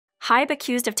HYBE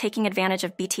accused of taking advantage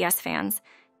of BTS fans,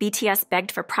 BTS begged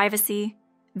for privacy,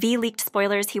 V leaked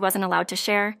spoilers he wasn't allowed to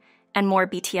share, and more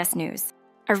BTS news.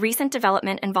 A recent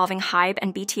development involving HYBE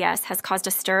and BTS has caused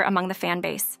a stir among the fan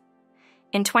base.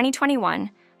 In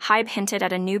 2021, HYBE hinted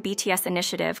at a new BTS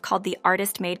initiative called the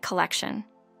Artist Made Collection.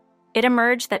 It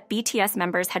emerged that BTS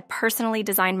members had personally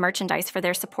designed merchandise for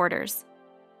their supporters.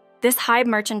 This HYBE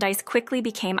merchandise quickly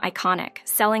became iconic,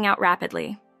 selling out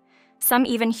rapidly. Some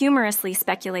even humorously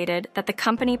speculated that the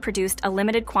company produced a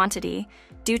limited quantity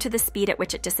due to the speed at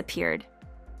which it disappeared.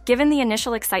 Given the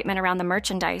initial excitement around the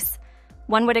merchandise,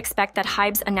 one would expect that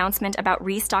HYBE's announcement about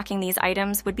restocking these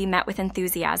items would be met with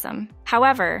enthusiasm.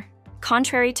 However,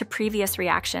 contrary to previous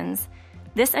reactions,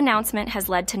 this announcement has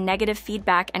led to negative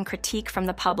feedback and critique from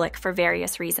the public for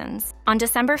various reasons. On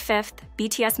December 5th,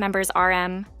 BTS members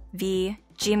RM, V,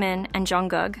 Jimin, and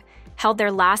Jungkook held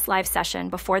their last live session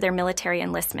before their military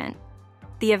enlistment.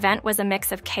 The event was a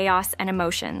mix of chaos and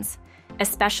emotions,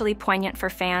 especially poignant for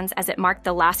fans as it marked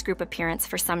the last group appearance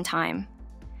for some time.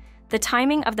 The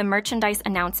timing of the merchandise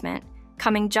announcement,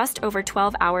 coming just over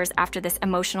 12 hours after this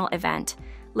emotional event,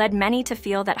 led many to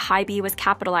feel that HYBE was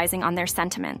capitalizing on their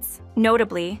sentiments.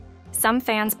 Notably, some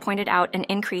fans pointed out an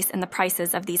increase in the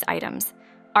prices of these items,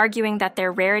 arguing that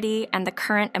their rarity and the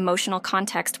current emotional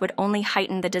context would only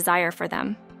heighten the desire for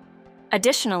them.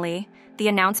 Additionally, the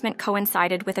announcement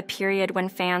coincided with a period when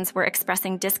fans were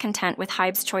expressing discontent with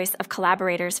HYBE's choice of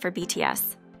collaborators for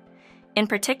BTS. In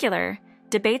particular,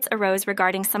 debates arose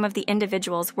regarding some of the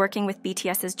individuals working with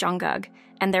BTS's Jungkook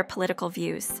and their political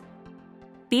views.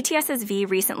 BTS's V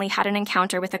recently had an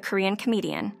encounter with a Korean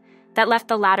comedian that left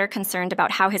the latter concerned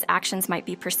about how his actions might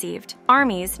be perceived.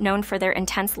 ARMYs, known for their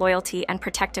intense loyalty and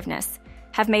protectiveness,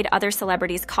 have made other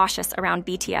celebrities cautious around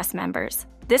BTS members.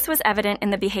 This was evident in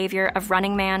the behavior of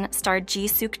Running Man star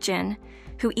Ji-Suk-jin,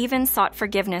 who even sought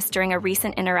forgiveness during a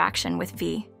recent interaction with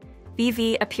V.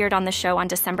 VV appeared on the show on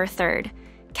December 3rd,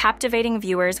 captivating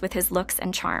viewers with his looks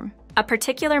and charm. A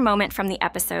particular moment from the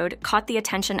episode caught the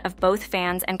attention of both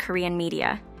fans and Korean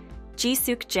media.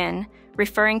 Ji-Suk-jin,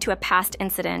 referring to a past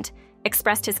incident,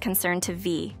 expressed his concern to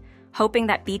V, hoping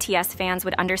that BTS fans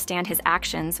would understand his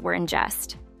actions were in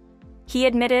jest. He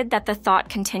admitted that the thought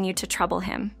continued to trouble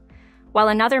him. While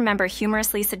another member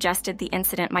humorously suggested the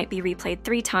incident might be replayed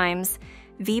 3 times,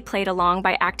 V played along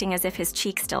by acting as if his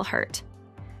cheek still hurt.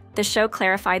 The show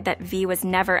clarified that V was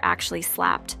never actually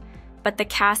slapped, but the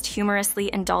cast humorously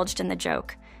indulged in the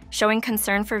joke, showing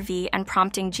concern for V and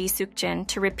prompting Ji-Suk-jin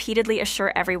to repeatedly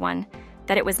assure everyone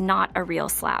that it was not a real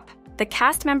slap. The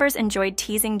cast members enjoyed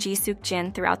teasing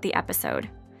Ji-Suk-jin throughout the episode.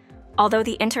 Although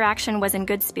the interaction was in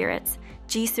good spirits,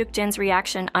 Ji-Suk-jin's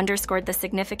reaction underscored the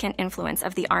significant influence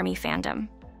of the ARMY fandom.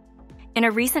 In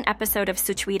a recent episode of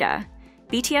Suchwita,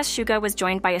 BTS Suga was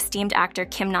joined by esteemed actor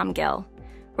Kim Nam-gil,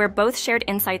 where both shared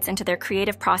insights into their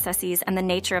creative processes and the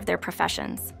nature of their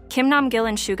professions. Kim Nam-gil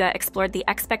and Suga explored the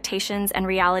expectations and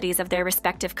realities of their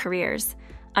respective careers,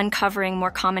 uncovering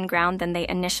more common ground than they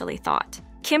initially thought.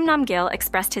 Kim Nam-gil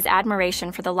expressed his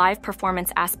admiration for the live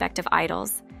performance aspect of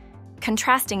idols,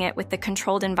 contrasting it with the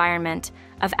controlled environment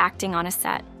of acting on a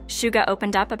set. Suga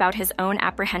opened up about his own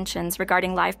apprehensions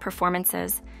regarding live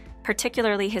performances,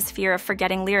 particularly his fear of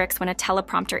forgetting lyrics when a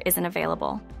teleprompter isn't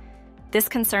available. This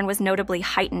concern was notably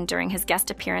heightened during his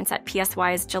guest appearance at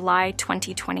PSY's July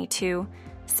 2022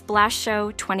 Splash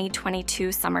Show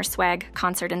 2022 Summer Swag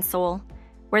concert in Seoul,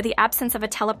 where the absence of a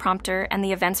teleprompter and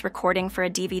the event's recording for a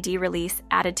DVD release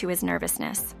added to his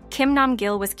nervousness. Kim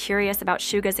Nam-gil was curious about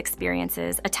Suga's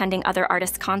experiences attending other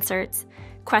artists' concerts,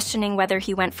 questioning whether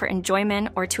he went for enjoyment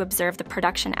or to observe the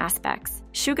production aspects.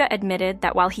 Suga admitted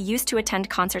that while he used to attend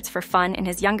concerts for fun in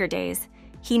his younger days,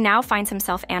 he now finds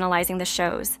himself analyzing the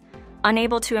shows,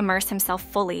 unable to immerse himself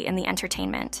fully in the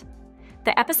entertainment.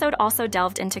 The episode also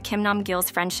delved into Kim Nam-gil's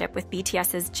friendship with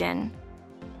BTS's Jin.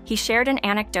 He shared an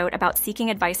anecdote about seeking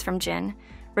advice from Jin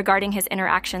regarding his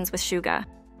interactions with Suga.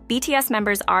 BTS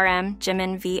members RM,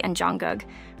 Jimin, V, and Jungkook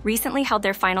recently held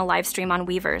their final livestream on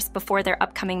Weverse before their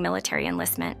upcoming military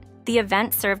enlistment. The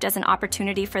event served as an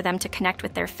opportunity for them to connect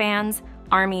with their fans,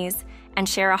 ARMYs, and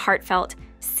share a heartfelt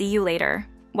 "see you later"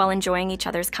 while enjoying each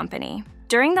other's company.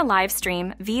 During the live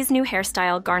stream, V's new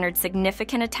hairstyle garnered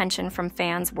significant attention from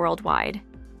fans worldwide.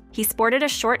 He sported a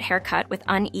short haircut with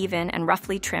uneven and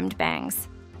roughly trimmed bangs.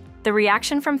 The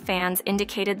reaction from fans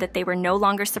indicated that they were no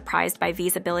longer surprised by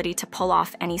V's ability to pull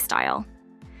off any style.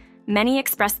 Many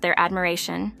expressed their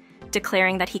admiration,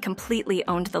 declaring that he completely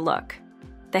owned the look.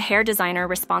 The hair designer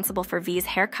responsible for V's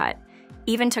haircut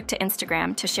even took to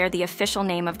Instagram to share the official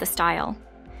name of the style.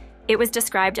 It was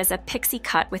described as a pixie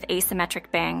cut with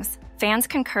asymmetric bangs. Fans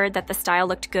concurred that the style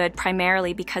looked good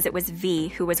primarily because it was V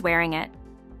who was wearing it.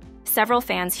 Several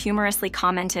fans humorously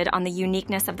commented on the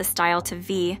uniqueness of the style to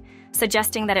V,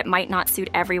 suggesting that it might not suit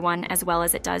everyone as well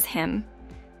as it does him.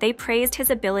 They praised his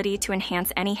ability to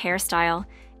enhance any hairstyle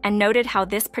and noted how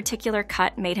this particular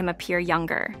cut made him appear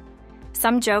younger.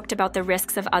 Some joked about the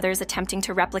risks of others attempting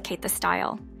to replicate the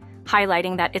style,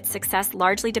 highlighting that its success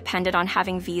largely depended on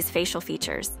having V's facial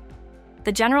features.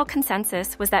 The general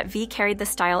consensus was that V carried the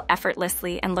style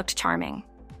effortlessly and looked charming.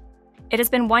 It has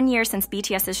been 1 year since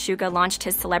BTS's Suga launched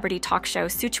his celebrity talk show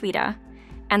HYBE,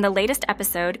 and the latest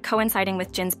episode, coinciding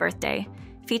with Jin's birthday,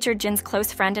 featured Jin's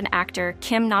close friend and actor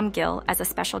Kim Nam-gil as a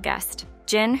special guest.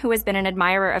 Jin, who has been an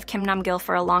admirer of Kim Nam-gil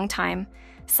for a long time,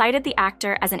 cited the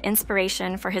actor as an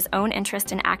inspiration for his own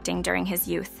interest in acting during his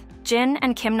youth. Jin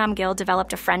and Kim Nam-gil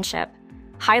developed a friendship,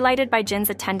 highlighted by Jin's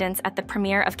attendance at the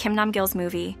premiere of Kim Nam-gil's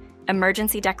movie,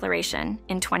 Emergency Declaration,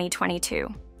 in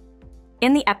 2022.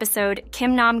 In the episode,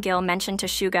 Kim Nam-gil mentioned to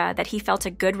Suga that he felt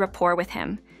a good rapport with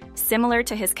him, similar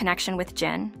to his connection with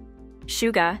Jin.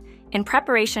 Suga, in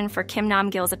preparation for Kim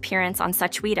Nam-gil's appearance on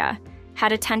HYBE,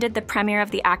 had attended the premiere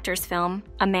of the actor's film,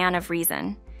 A Man of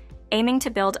Reason, aiming to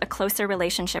build a closer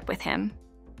relationship with him.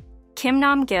 Kim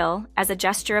Nam-gil, as a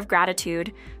gesture of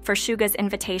gratitude for Suga's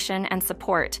invitation and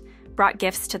support, brought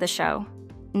gifts to the show.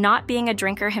 Not being a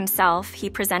drinker himself, he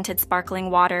presented sparkling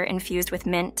water infused with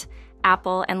mint,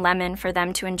 apple, and lemon for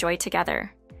them to enjoy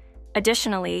together.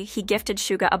 Additionally, he gifted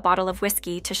Suga a bottle of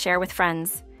whiskey to share with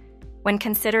friends. When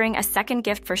considering a second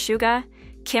gift for Suga,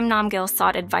 Kim Nam-gil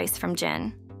sought advice from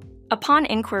Jin. Upon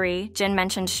inquiry, Jin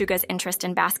mentioned Suga's interest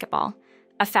in basketball,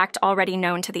 a fact already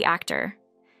known to the actor.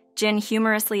 Jin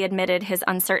humorously admitted his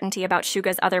uncertainty about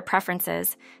Suga's other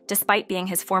preferences, despite being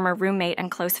his former roommate and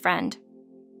close friend.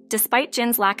 Despite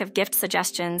Jin's lack of gift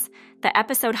suggestions, the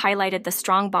episode highlighted the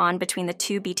strong bond between the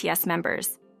two BTS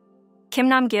members. Kim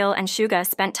Nam-gil and Suga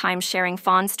spent time sharing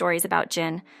fond stories about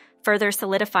Jin, further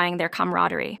solidifying their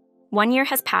camaraderie. 1 year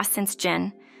has passed since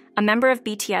Jin, a member of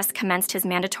BTS, commenced his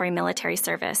mandatory military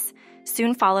service,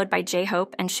 soon followed by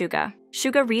J-Hope and Suga.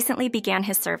 Suga recently began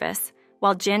his service,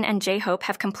 while Jin and J-Hope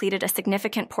have completed a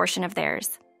significant portion of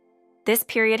theirs. This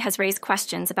period has raised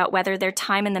questions about whether their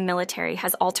time in the military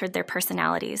has altered their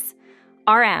personalities.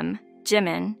 RM,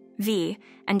 Jimin, V,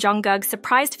 and Jungkook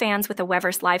surprised fans with a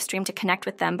Weverse livestream to connect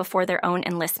with them before their own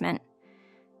enlistment.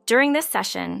 During this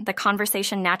session, the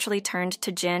conversation naturally turned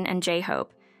to Jin and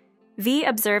J-Hope. V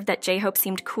observed that J-Hope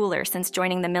seemed cooler since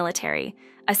joining the military,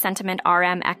 a sentiment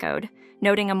RM echoed,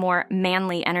 noting a more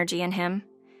manly energy in him.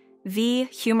 V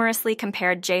humorously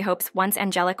compared J-Hope's once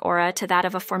angelic aura to that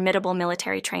of a formidable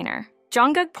military trainer.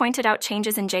 Jungkook pointed out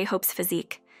changes in J-Hope's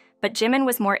physique, but Jimin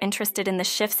was more interested in the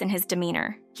shifts in his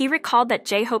demeanor. He recalled that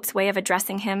J-Hope's way of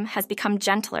addressing him has become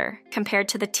gentler compared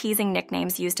to the teasing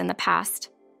nicknames used in the past.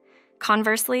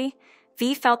 Conversely,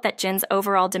 V felt that Jin's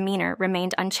overall demeanor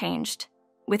remained unchanged,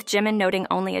 with Jimin noting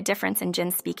only a difference in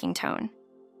Jin's speaking tone.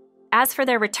 As for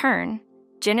their return,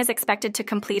 Jin is expected to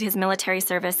complete his military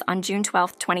service on June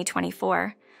 12,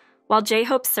 2024, while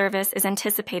J-Hope's service is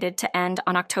anticipated to end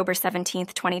on October 17,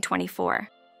 2024.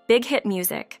 Big Hit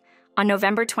Music, on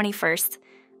November 21st,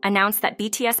 announced that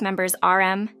BTS members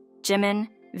RM, Jimin,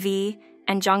 V,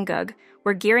 and Jungkook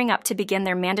were gearing up to begin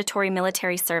their mandatory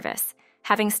military service,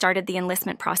 having started the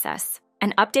enlistment process.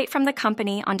 An update from the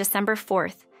company on December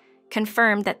 4th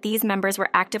confirmed that these members were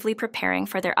actively preparing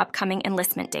for their upcoming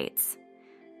enlistment dates.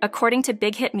 According to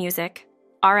Big Hit Music,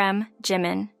 RM,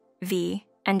 Jimin, V,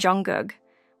 and Jungkook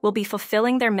will be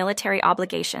fulfilling their military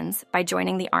obligations by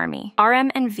joining the army.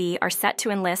 RM and V are set to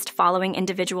enlist following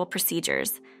individual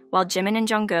procedures, while Jimin and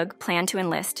Jungkook plan to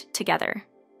enlist together.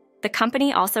 The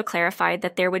company also clarified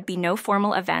that there would be no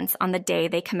formal events on the day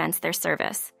they commence their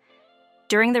service.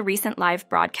 During the recent live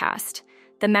broadcast,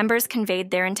 the members conveyed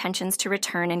their intentions to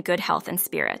return in good health and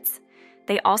spirits.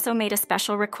 They also made a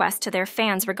special request to their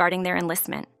fans regarding their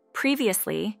enlistment.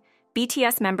 Previously,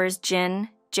 BTS members Jin,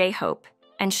 J-Hope,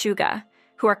 and Suga,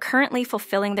 who are currently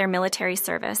fulfilling their military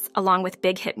service along with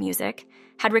Big Hit Music,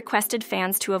 had requested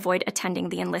fans to avoid attending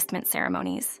the enlistment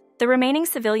ceremonies. The remaining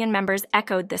civilian members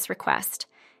echoed this request,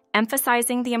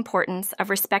 emphasizing the importance of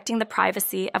respecting the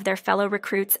privacy of their fellow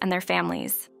recruits and their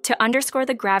families. To underscore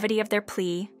the gravity of their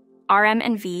plea, RM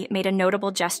and V made a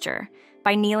notable gesture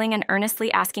by kneeling and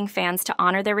earnestly asking fans to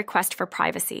honor their request for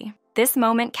privacy. This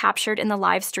moment captured in the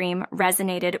live stream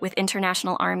resonated with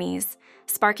international armies,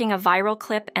 sparking a viral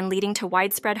clip and leading to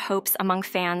widespread hopes among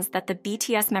fans that the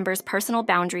BTS members' personal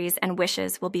boundaries and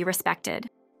wishes will be respected.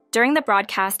 During the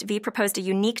broadcast, V proposed a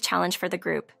unique challenge for the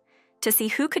group, to see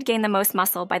who could gain the most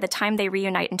muscle by the time they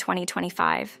reunite in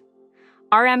 2025.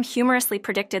 RM humorously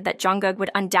predicted that Jungkook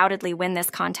would undoubtedly win this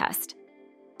contest.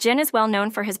 Jin is well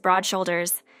known for his broad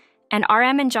shoulders, and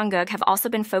RM and Jungkook have also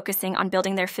been focusing on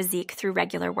building their physique through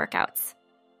regular workouts.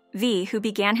 V, who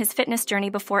began his fitness journey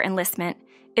before enlistment,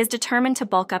 is determined to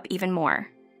bulk up even more.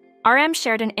 RM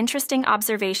shared an interesting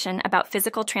observation about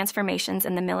physical transformations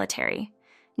in the military,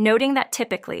 noting that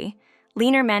typically,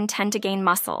 leaner men tend to gain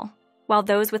muscle, while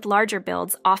those with larger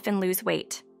builds often lose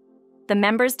weight. The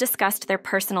members discussed their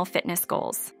personal fitness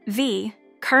goals. V,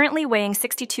 currently weighing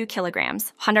 62 kilograms,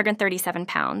 137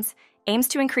 pounds, aims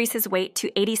to increase his weight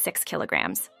to 86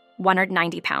 kilograms,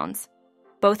 190 pounds.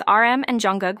 Both RM and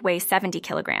Jungkook weigh 70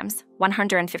 kilograms,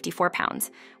 154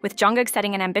 pounds, with Jungkook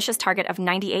setting an ambitious target of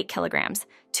 98 kilograms,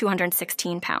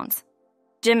 216 pounds.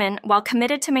 Jimin, while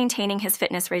committed to maintaining his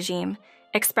fitness regime,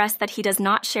 expressed that he does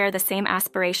not share the same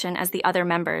aspiration as the other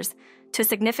members to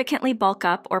significantly bulk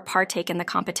up or partake in the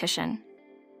competition.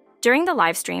 During the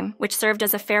livestream, which served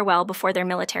as a farewell before their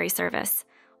military service,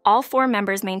 all 4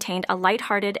 members maintained a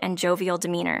lighthearted and jovial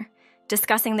demeanor,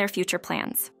 discussing their future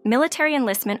plans. Military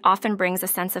enlistment often brings a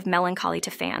sense of melancholy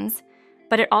to fans,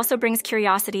 but it also brings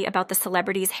curiosity about the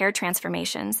celebrities' hair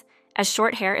transformations, as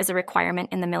short hair is a requirement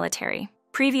in the military.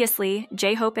 Previously,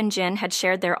 J-Hope and Jin had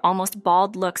shared their almost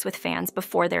bald looks with fans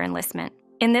before their enlistment.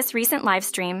 In this recent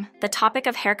livestream, the topic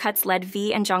of haircuts led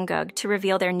V and Jungkook to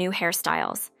reveal their new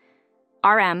hairstyles.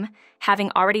 RM,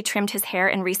 having already trimmed his hair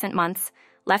in recent months,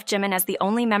 left Jimin as the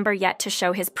only member yet to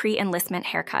show his pre-enlistment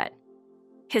haircut.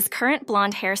 His current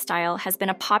blonde hairstyle has been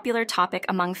a popular topic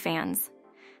among fans.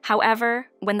 However,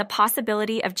 when the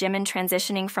possibility of Jimin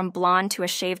transitioning from blonde to a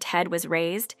shaved head was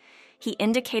raised, he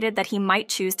indicated that he might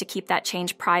choose to keep that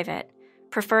change private,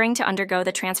 preferring to undergo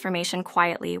the transformation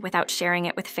quietly without sharing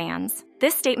it with fans.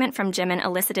 This statement from Jimin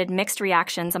elicited mixed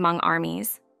reactions among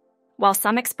ARMYs. While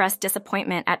some expressed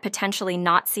disappointment at potentially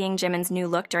not seeing Jimin's new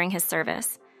look during his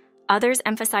service, others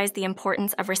emphasized the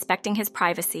importance of respecting his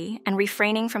privacy and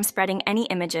refraining from spreading any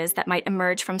images that might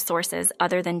emerge from sources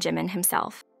other than Jimin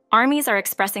himself. ARMYs are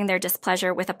expressing their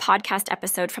displeasure with a podcast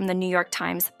episode from the New York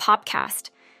Times, Popcast,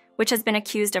 which has been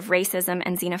accused of racism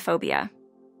and xenophobia.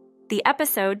 The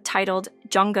episode, titled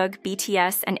Jungkook,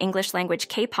 BTS, and English Language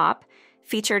K-pop,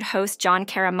 featured host John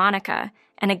Karamonica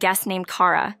and a guest named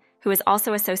Kara, who is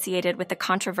also associated with the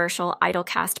controversial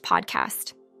Idolcast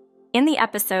podcast. In the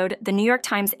episode, the New York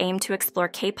Times aimed to explore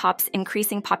K-pop's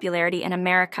increasing popularity in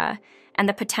America and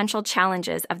the potential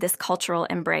challenges of this cultural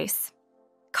embrace.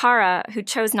 Kara, who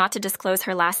chose not to disclose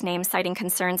her last name citing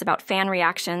concerns about fan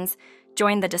reactions,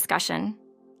 joined the discussion.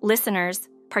 Listeners,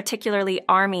 particularly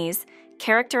ARMYs,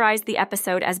 characterized the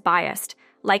episode as biased,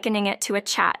 likening it to a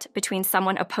chat between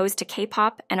someone opposed to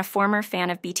K-pop and a former fan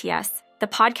of BTS. The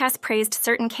podcast praised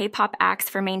certain K-pop acts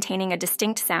for maintaining a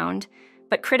distinct sound,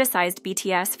 but criticized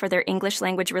BTS for their English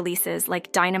language releases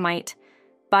like Dynamite,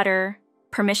 Butter,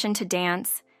 Permission to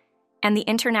Dance, and the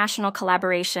international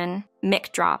collaboration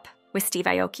Mic Drop with Steve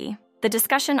Aoki. The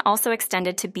discussion also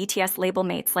extended to BTS label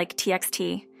mates like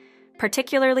TXT.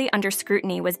 Particularly under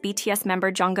scrutiny was BTS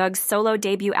member Jungkook's solo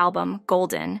debut album,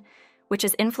 Golden, which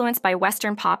is influenced by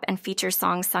Western pop and features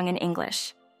songs sung in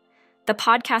English. The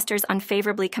podcasters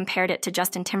unfavorably compared it to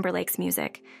Justin Timberlake's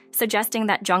music, suggesting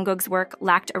that Jungkook's work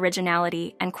lacked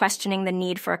originality and questioning the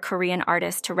need for a Korean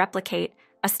artist to replicate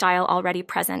a style already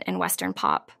present in Western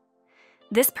pop.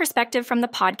 This perspective from the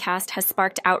podcast has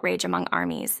sparked outrage among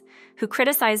ARMYs, who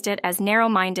criticized it as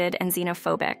narrow-minded and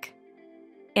xenophobic.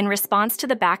 In response to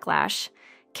the backlash,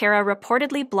 Kara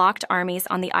reportedly blocked ARMYs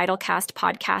on the Idolcast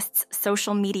podcast's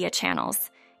social media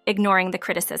channels, ignoring the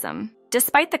criticism.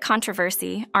 Despite the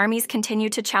controversy, ARMYs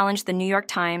continued to challenge the New York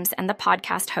Times and the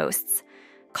podcast hosts,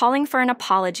 calling for an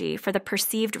apology for the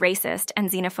perceived racist and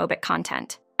xenophobic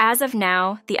content. As of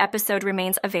now, the episode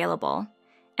remains available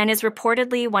and is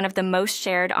reportedly one of the most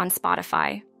shared on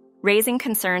Spotify, raising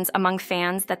concerns among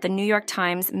fans that the New York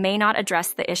Times may not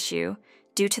address the issue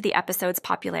due to the episode's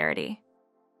popularity.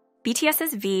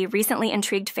 BTS's V recently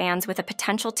intrigued fans with a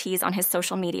potential tease on his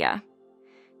social media.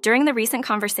 During the recent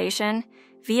conversation,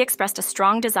 V expressed a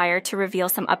strong desire to reveal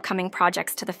some upcoming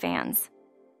projects to the fans.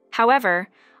 However,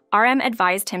 RM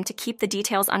advised him to keep the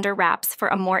details under wraps for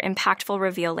a more impactful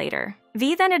reveal later.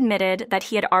 V then admitted that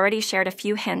he had already shared a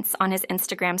few hints on his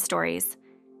Instagram stories.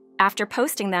 After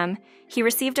posting them, he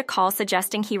received a call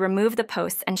suggesting he remove the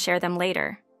posts and share them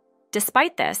later.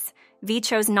 Despite this, V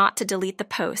chose not to delete the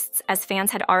posts as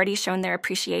fans had already shown their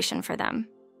appreciation for them.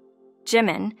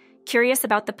 Jimin, curious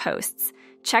about the posts,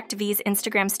 checked V's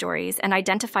Instagram stories and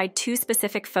identified 2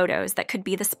 specific photos that could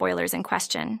be the spoilers in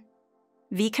question.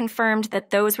 V confirmed that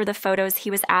those were the photos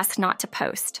he was asked not to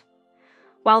post.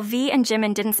 While V and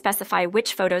Jimin didn't specify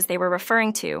which photos they were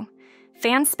referring to,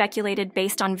 Fans speculated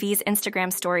based on V's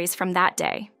Instagram stories from that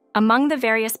day. Among the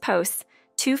various posts,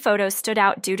 2 photos stood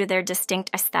out due to their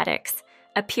distinct aesthetics,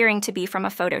 appearing to be from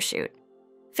a photo shoot.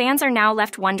 Fans are now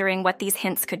left wondering what these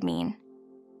hints could mean.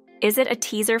 Is it a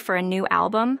teaser for a new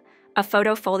album, a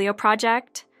photofolio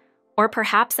project, or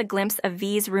perhaps a glimpse of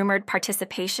V's rumored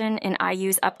participation in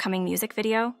IU's upcoming music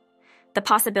video? The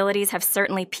possibilities have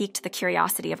certainly piqued the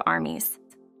curiosity of ARMYs.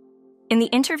 In the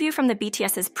interview from the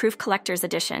BTS's Proof Collector's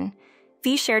edition,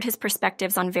 V shared his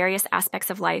perspectives on various aspects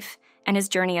of life and his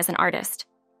journey as an artist.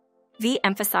 V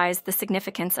emphasized the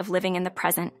significance of living in the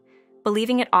present,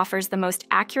 believing it offers the most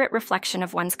accurate reflection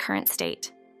of one's current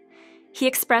state. He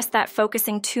expressed that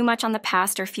focusing too much on the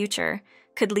past or future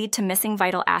could lead to missing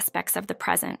vital aspects of the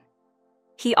present.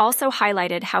 He also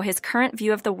highlighted how his current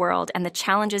view of the world and the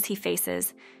challenges he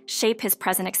faces shape his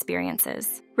present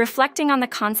experiences. Reflecting on the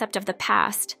concept of the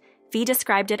past, V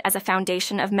described it as a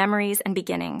foundation of memories and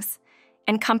beginnings,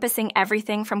 encompassing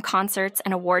everything from concerts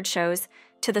and award shows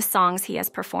to the songs he has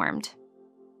performed.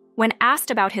 When asked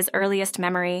about his earliest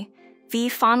memory, V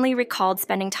fondly recalled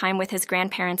spending time with his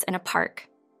grandparents in a park,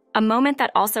 a moment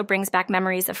that also brings back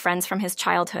memories of friends from his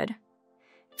childhood.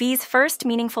 V's first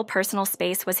meaningful personal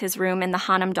space was his room in the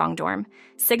Hanam-dong dorm,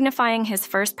 signifying his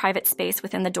first private space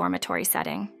within the dormitory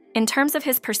setting. In terms of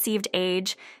his perceived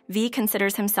age, V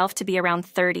considers himself to be around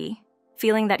 30,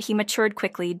 feeling that he matured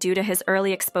quickly due to his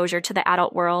early exposure to the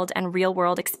adult world and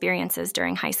real-world experiences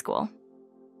during high school.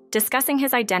 Discussing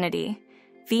his identity,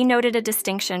 V noted a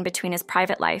distinction between his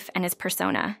private life and his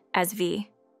persona as V.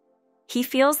 He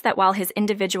feels that while his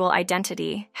individual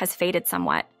identity has faded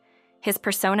somewhat, his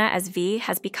persona as V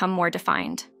has become more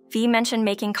defined. V mentioned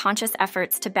making conscious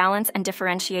efforts to balance and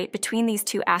differentiate between these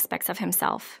 2 aspects of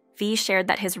himself. V shared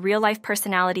that his real-life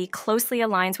personality closely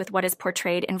aligns with what is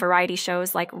portrayed in variety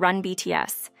shows like Run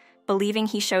BTS, believing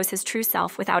he shows his true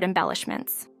self without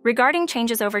embellishments. Regarding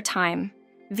changes over time,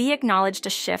 V acknowledged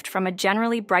a shift from a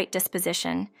generally bright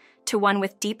disposition to one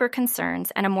with deeper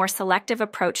concerns and a more selective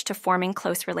approach to forming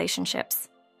close relationships.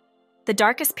 The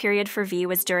darkest period for V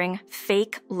was during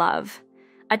Fake Love,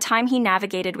 a time he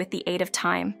navigated with the aid of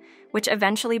time, which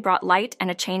eventually brought light and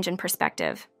a change in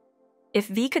perspective. If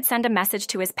V could send a message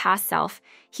to his past self,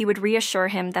 he would reassure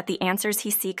him that the answers he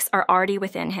seeks are already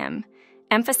within him,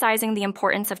 emphasizing the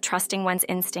importance of trusting one's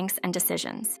instincts and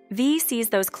decisions. V sees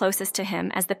those closest to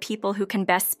him as the people who can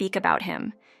best speak about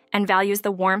him, and values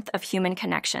the warmth of human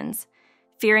connections,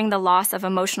 fearing the loss of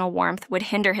emotional warmth would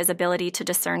hinder his ability to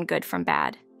discern good from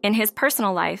bad. In his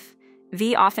personal life,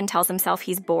 V often tells himself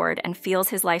he's bored and feels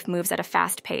his life moves at a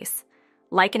fast pace,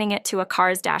 likening it to a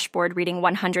car's dashboard reading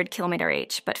 100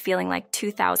 km/h but feeling like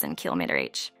 2,000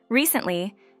 km/h.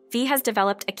 Recently, V has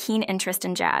developed a keen interest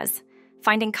in jazz,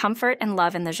 finding comfort and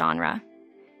love in the genre.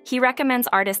 He recommends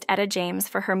artist Etta James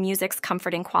for her music's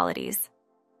comforting qualities.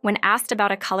 When asked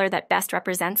about a color that best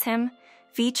represents him,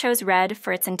 V chose red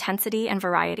for its intensity and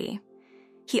variety.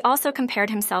 He also compared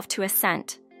himself to a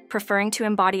scent, preferring to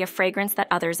embody a fragrance that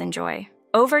others enjoy.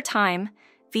 Over time,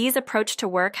 V's approach to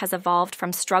work has evolved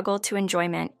from struggle to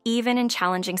enjoyment, even in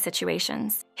challenging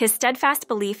situations. His steadfast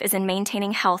belief is in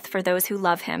maintaining health for those who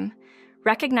love him,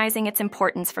 recognizing its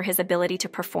importance for his ability to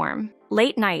perform.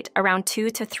 Late night, around 2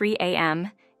 to 3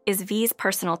 a.m., is V's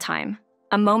personal time,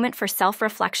 a moment for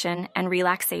self-reflection and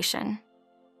relaxation.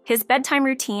 His bedtime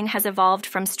routine has evolved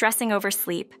from stressing over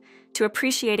sleep to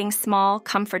appreciating small,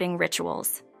 comforting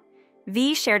rituals.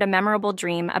 V shared a memorable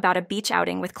dream about a beach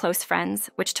outing with close friends,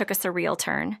 which took a surreal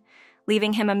turn,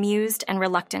 leaving him amused and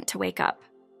reluctant to wake up.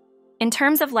 In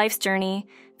terms of life's journey,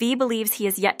 V believes he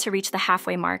is yet to reach the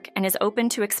halfway mark and is open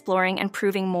to exploring and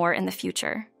proving more in the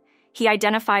future. He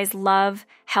identifies love,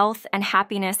 health, and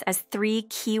happiness as 3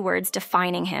 key words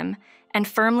defining him, and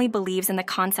firmly believes in the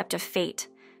concept of fate,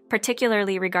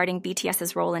 particularly regarding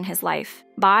BTS's role in his life.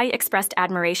 Bai expressed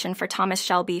admiration for Thomas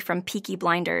Shelby from Peaky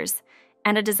Blinders,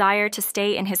 and a desire to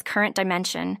stay in his current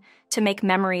dimension to make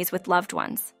memories with loved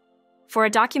ones. For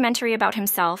a documentary about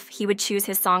himself, he would choose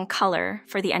his song Color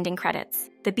for the ending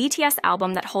credits. The BTS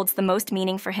album that holds the most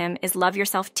meaning for him is Love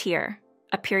Yourself Tear,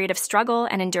 a period of struggle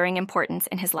and enduring importance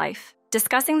in his life.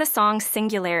 Discussing the song's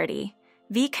singularity,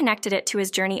 V connected it to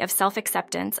his journey of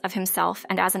self-acceptance of himself,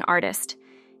 and as an artist,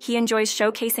 he enjoys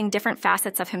showcasing different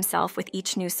facets of himself with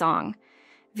each new song.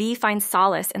 V finds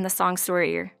solace in the song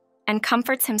Sourire, and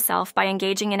comforts himself by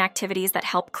engaging in activities that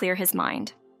help clear his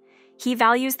mind. He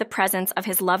values the presence of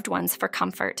his loved ones for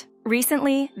comfort.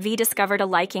 Recently, V discovered a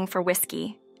liking for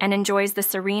whiskey and enjoys the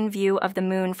serene view of the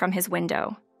moon from his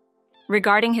window.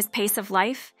 Regarding his pace of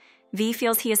life, V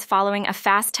feels he is following a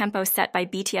fast tempo set by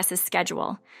BTS's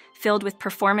schedule, filled with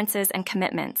performances and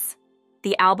commitments.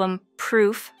 The album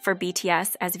Proof for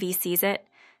BTS, as V sees it,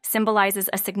 symbolizes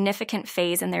a significant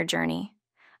phase in their journey,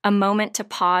 a moment to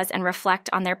pause and reflect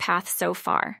on their path so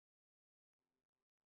far.